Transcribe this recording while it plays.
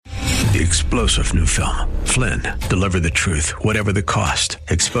The explosive new film, Flynn, deliver the truth, whatever the cost,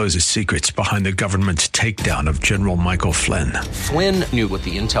 exposes secrets behind the government's takedown of General Michael Flynn. Flynn knew what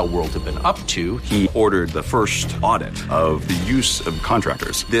the intel world had been up to. He ordered the first audit of the use of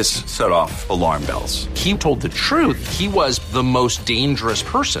contractors. This set off alarm bells. He told the truth. He was the most dangerous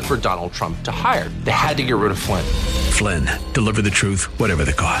person for Donald Trump to hire. They had to get rid of Flynn. Flynn, deliver the truth, whatever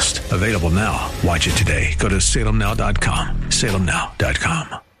the cost. Available now. Watch it today. Go to salemnow.com.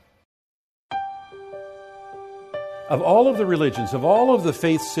 salemnow.com. Of all of the religions, of all of the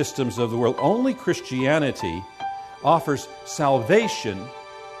faith systems of the world, only Christianity offers salvation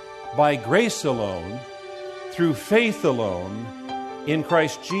by grace alone, through faith alone, in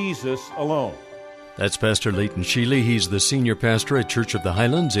Christ Jesus alone. That's Pastor Leighton Sheely. He's the senior pastor at Church of the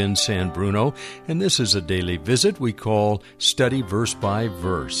Highlands in San Bruno, and this is a daily visit we call Study Verse by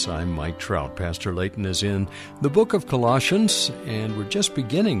Verse. I'm Mike Trout. Pastor Leighton is in the book of Colossians, and we're just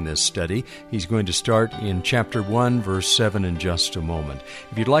beginning this study. He's going to start in chapter 1, verse 7 in just a moment.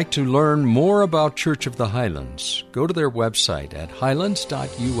 If you'd like to learn more about Church of the Highlands, go to their website at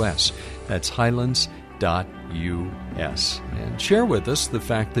highlands.us. That's highlands.us. And share with us the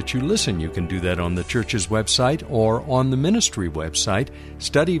fact that you listen. You can do that on the church's website or on the ministry website,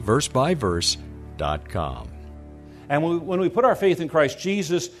 studyversebyverse.com. And when we put our faith in Christ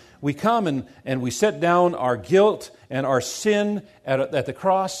Jesus, we come and we set down our guilt and our sin at the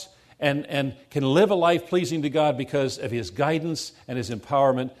cross and can live a life pleasing to God because of His guidance and His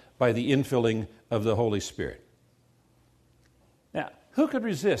empowerment by the infilling of the Holy Spirit. Now, who could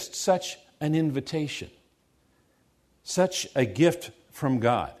resist such an invitation? Such a gift from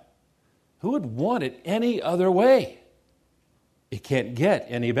God. Who would want it any other way? It can't get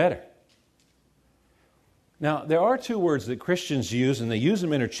any better. Now, there are two words that Christians use, and they use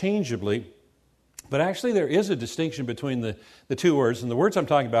them interchangeably, but actually there is a distinction between the two words, and the words I'm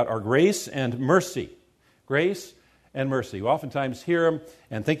talking about are grace and mercy. Grace and mercy. We oftentimes hear them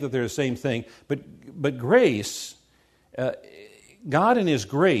and think that they're the same thing, but grace, God in His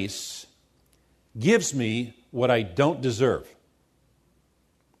grace gives me what I don't deserve.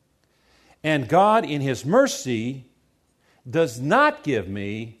 And God, in His mercy, does not give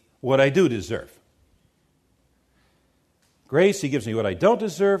me what I do deserve. Grace, He gives me what I don't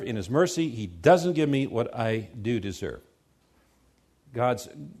deserve. In His mercy, He doesn't give me what I do deserve. God's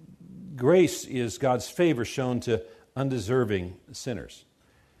grace is God's favor shown to undeserving sinners.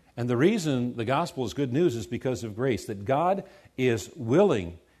 And the reason the gospel is good news is because of grace, that God is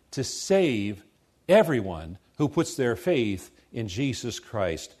willing to save everyone who puts their faith in Jesus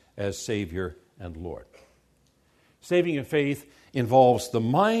Christ as Savior and Lord. Saving in faith involves the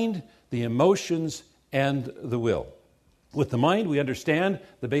mind, the emotions, and the will. With the mind, we understand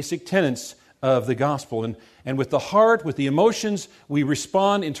the basic tenets of the gospel. And with the heart, with the emotions, we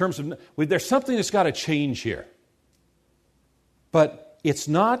respond in terms of, there's something that's got to change here. But it's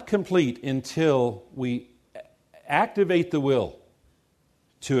not complete until we activate the will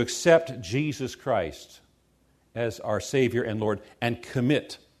to accept Jesus Christ as our Savior and Lord and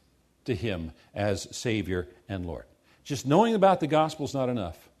commit to Him as Savior and Lord. Just knowing about the gospel is not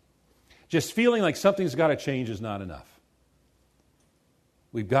enough. Just feeling like something's got to change is not enough.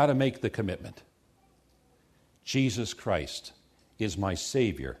 We've got to make the commitment. Jesus Christ is my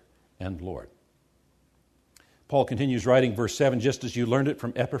Savior and Lord. Paul continues writing, verse 7, just as you learned it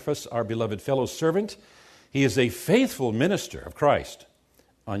from Epaphras, our beloved fellow servant, he is a faithful minister of Christ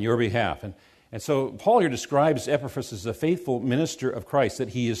on your behalf. And so Paul here describes Epaphras as a faithful minister of Christ, that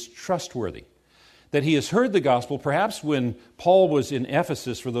he is trustworthy, that he has heard the gospel, perhaps when Paul was in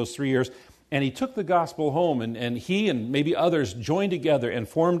Ephesus for those 3 years, and he took the gospel home, and he and maybe others joined together and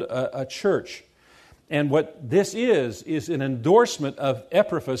formed a church. And what this is an endorsement of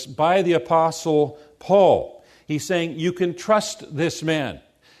Epaphras by the Apostle Paul. He's saying, you can trust this man.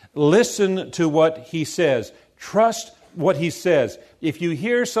 Listen to what he says. Trust what he says. If you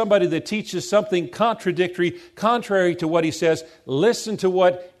hear somebody that teaches something contrary to what he says, listen to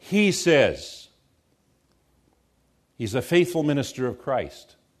what he says. He's a faithful minister of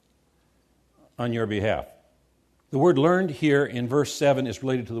Christ on your behalf. The word learned here in verse 7 is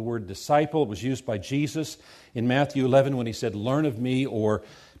related to the word disciple. It was used by Jesus in Matthew 11 when he said, learn of me or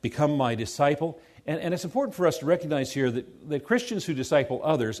become my disciple. And it's important for us to recognize here that Christians who disciple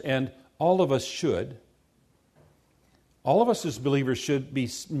others, and all of us should, all of us as believers should be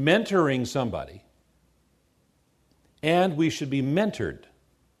mentoring somebody, and we should be mentored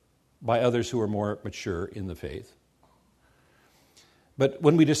by others who are more mature in the faith. But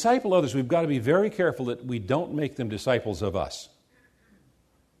when we disciple others, we've got to be very careful that we don't make them disciples of us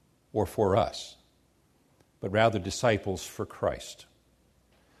or for us, but rather disciples for Christ.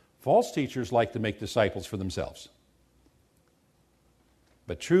 False teachers like to make disciples for themselves.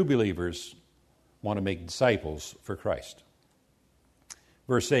 But true believers want to make disciples for Christ.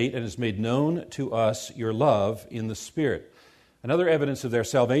 Verse 8, and has made known to us your love in the Spirit. Another evidence of their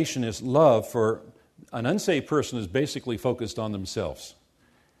salvation is love. For an unsaved person is basically focused on themselves.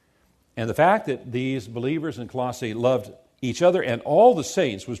 And the fact that these believers in Colossae loved each other and all the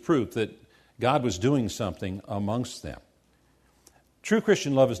saints was proof that God was doing something amongst them. True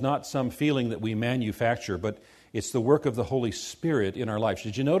Christian love is not some feeling that we manufacture, but it's the work of the Holy Spirit in our lives.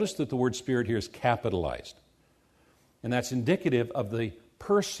 Did you notice that the word Spirit here is capitalized? And that's indicative of the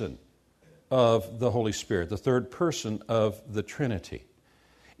person of the Holy Spirit, the third person of the Trinity.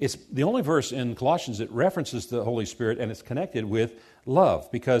 It's the only verse in Colossians that references the Holy Spirit, and it's connected with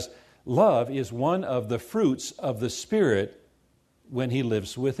love, because love is one of the fruits of the Spirit when He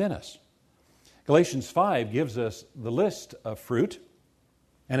lives within us. Galatians 5 gives us the list of fruit,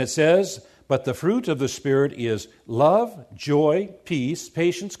 and it says, but the fruit of the Spirit is love, joy, peace,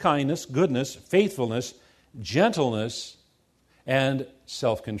 patience, kindness, goodness, faithfulness, gentleness, and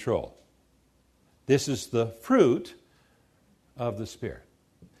self-control. This is the fruit of the Spirit.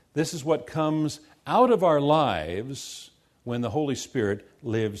 This is what comes out of our lives when the Holy Spirit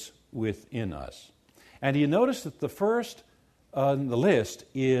lives within us. And you notice that the first on the list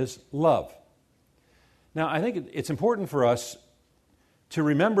is love. Now, I think it's important for us to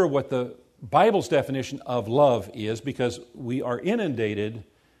remember what the Bible's definition of love is, because we are inundated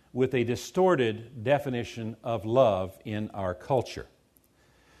with a distorted definition of love in our culture.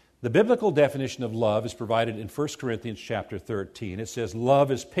 The biblical definition of love is provided in 1 Corinthians chapter 13. It says,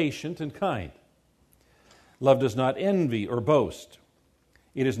 love is patient and kind. Love does not envy or boast.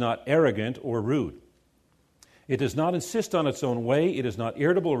 It is not arrogant or rude. It does not insist on its own way. It is not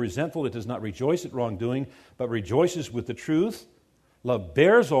irritable or resentful. It does not rejoice at wrongdoing, but rejoices with the truth. Love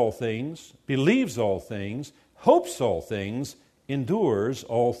bears all things, believes all things, hopes all things, endures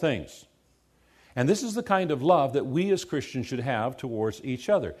all things. And this is the kind of love that we as Christians should have towards each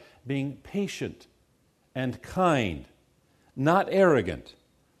other, being patient and kind, not arrogant,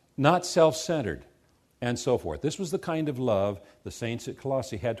 not self-centered, and so forth. This was the kind of love the saints at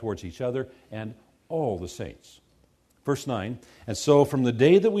Colossae had towards each other and all the saints. Verse 9, and so from the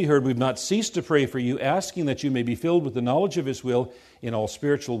day that we heard, we've not ceased to pray for you, asking that you may be filled with the knowledge of His will in all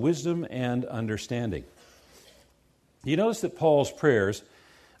spiritual wisdom and understanding. You notice that Paul's prayers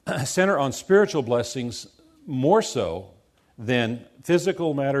center on spiritual blessings more so than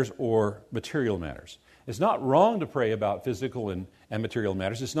physical matters or material matters. It's not wrong to pray about physical and material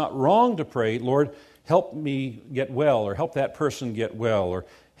matters. It's not wrong to pray, Lord, help me get well, or help that person get well, or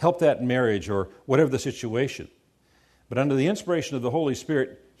help that marriage, or whatever the situation. But under the inspiration of the Holy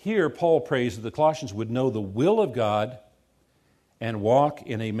Spirit, here Paul prays that the Colossians would know the will of God and walk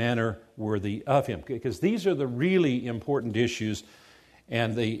in a manner worthy of Him. Because these are the really important issues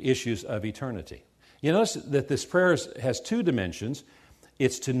and the issues of eternity. You notice that this prayer has two dimensions.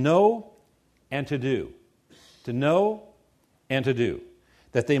 It's to know and to do. To know and to do.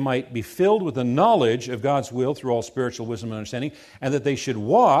 That they might be filled with the knowledge of God's will through all spiritual wisdom and understanding, and that they should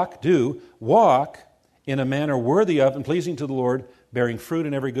walk in a manner worthy of and pleasing to the Lord, bearing fruit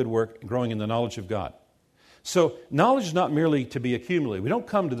in every good work, and growing in the knowledge of God. So knowledge is not merely to be accumulated. We don't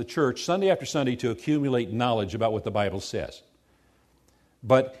come to the church Sunday after Sunday to accumulate knowledge about what the Bible says.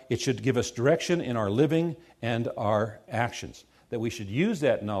 But it should give us direction in our living and our actions, that we should use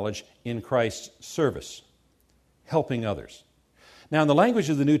that knowledge in Christ's service, helping others. Now, in the language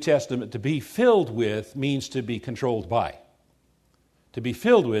of the New Testament, to be filled with means to be controlled by. To be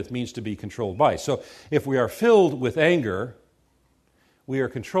filled with means to be controlled by. So if we are filled with anger, we are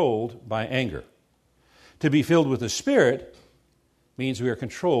controlled by anger. To be filled with the Spirit means we are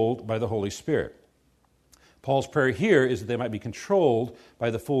controlled by the Holy Spirit. Paul's prayer here is that they might be controlled by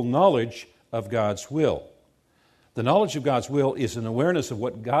the full knowledge of God's will. The knowledge of God's will is an awareness of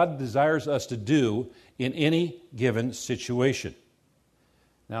what God desires us to do in any given situation.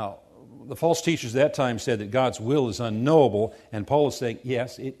 Now, the false teachers at that time said that God's will is unknowable, and Paul is saying,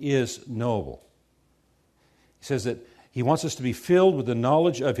 yes, it is knowable. He says that he wants us to be filled with the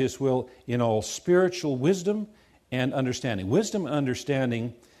knowledge of His will in all spiritual wisdom and understanding. Wisdom and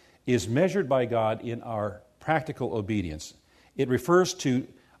understanding is measured by God in our practical obedience. It refers to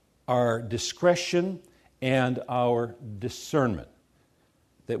our discretion and our discernment,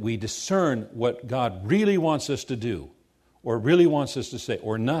 that we discern what God really wants us to do, or really wants us to say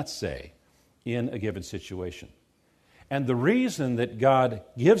or not say in a given situation. And the reason that God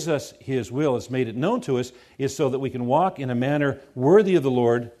gives us His will, has made it known to us, is so that we can walk in a manner worthy of the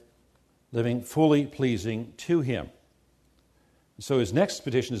Lord, living fully pleasing to Him. So his next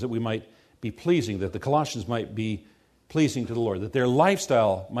petition is that we might be pleasing, that the Colossians might be pleasing to the Lord, that their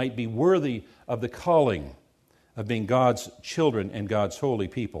lifestyle might be worthy of the calling of being God's children and God's holy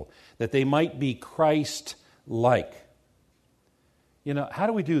people, that they might be Christ-like. You know, how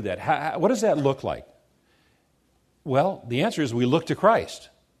do we do that? What does that look like? Well, the answer is we look to Christ,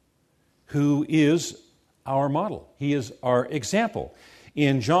 who is our model. He is our example.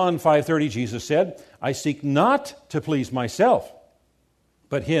 In John 5:30, Jesus said, I seek not to please myself,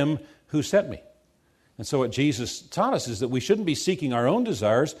 but him who sent me. And so what Jesus taught us is that we shouldn't be seeking our own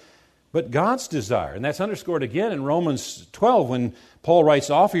desires, but God's desire. And that's underscored again in Romans 12 when Paul writes,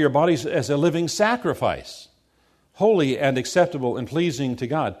 offer your bodies as a living sacrifice, holy and acceptable and pleasing to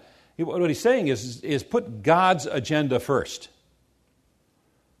God. What he's saying is put God's agenda first.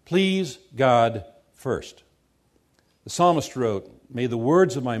 Please God first. The psalmist wrote, may the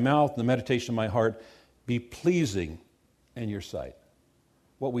words of my mouth and the meditation of my heart be pleasing in your sight.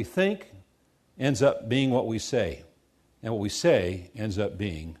 What we think ends up being what we say, and what we say ends up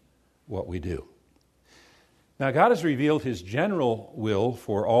being what we do. Now, God has revealed his general will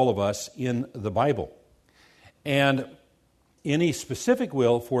for all of us in the Bible. And any specific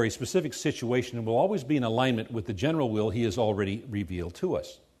will for a specific situation will always be in alignment with the general will he has already revealed to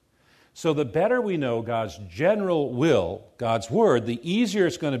us. So the better we know God's general will, God's word, the easier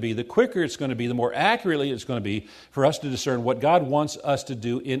it's going to be, the quicker it's going to be, the more accurately it's going to be for us to discern what God wants us to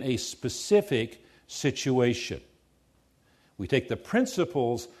do in a specific situation. We take the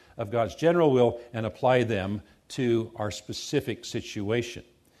principles of God's general will and apply them to our specific situation.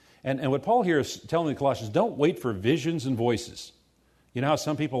 And what Paul here is telling the Colossians, don't wait for visions and voices. You know how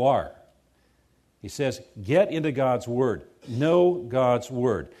some people are. He says, get into God's Word. Know God's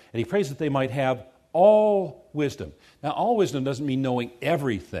Word. And he prays that they might have all wisdom. Now, all wisdom doesn't mean knowing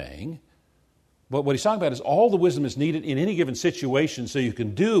everything. But what he's talking about is all the wisdom is needed in any given situation so you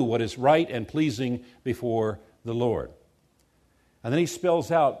can do what is right and pleasing before the Lord. And then he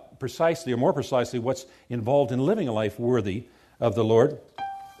spells out precisely, or more precisely, what's involved in living a life worthy of the Lord.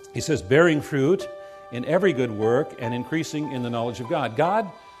 He says, bearing fruit in every good work and increasing in the knowledge of God. God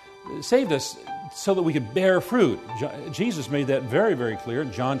saved us so that we could bear fruit. Jesus made that very, very clear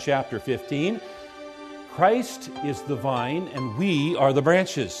in John chapter 15. Christ is the vine and we are the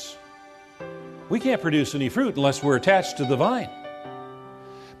branches. We can't produce any fruit unless we're attached to the vine.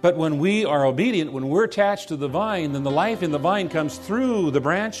 But when we are obedient, when we're attached to the vine, then the life in the vine comes through the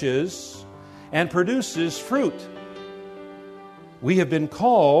branches and produces fruit. We have been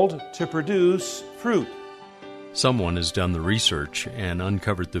called to produce fruit. Someone has done the research and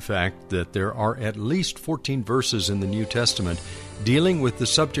uncovered the fact that there are at least 14 verses in the New Testament dealing with the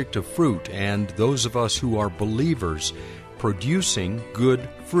subject of fruit and those of us who are believers producing good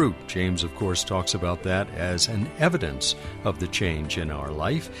fruit. James, of course, talks about that as an evidence of the change in our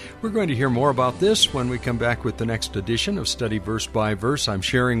life. We're going to hear more about this when we come back with the next edition of Study Verse by Verse. I'm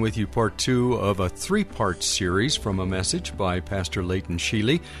sharing with you part 2 of a 3-part series from a message by Pastor Leighton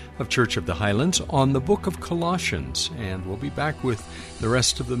Sheely of Church of the Highlands on the book of Colossians, and we'll be back with the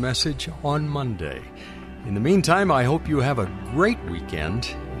rest of the message on Monday. In the meantime, I hope you have a great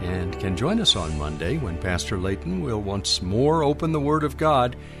weekend and can join us on Monday when Pastor Leighton will once more open the Word of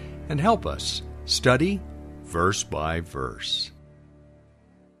God and help us study verse by verse.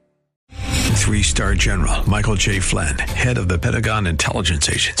 3-star General Michael J. Flynn, head of the Pentagon Intelligence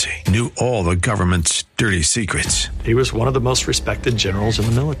Agency, knew all the government's dirty secrets. He was one of the most respected generals in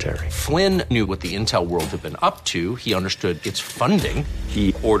the military. Flynn knew what the intel world had been up to. He understood its funding.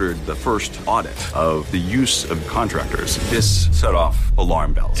 He ordered the first audit of the use of contractors. This set off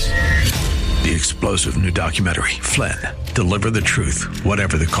alarm bells. The explosive new documentary, Flynn, Deliver the Truth,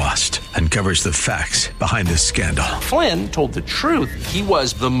 Whatever the Cost, uncovers the facts behind this scandal. Flynn told the truth. He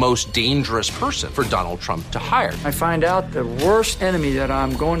was the most dangerous person for Donald Trump to hire. I find out the worst enemy that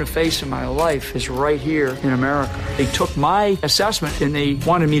I'm going to face in my life is right here in America. They took my assessment and they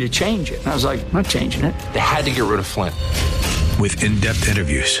wanted me to change it. And I was like, I'm not changing it. They had to get rid of Flynn. With in-depth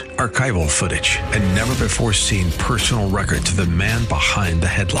interviews, archival footage, and never-before-seen personal records of the man behind the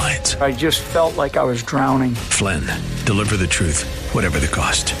headlines. I just felt like I was drowning. Flynn, Deliver the Truth, Whatever the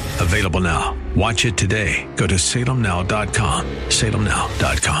Cost. Available now. Watch it today. Go to salemnow.com.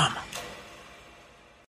 salemnow.com.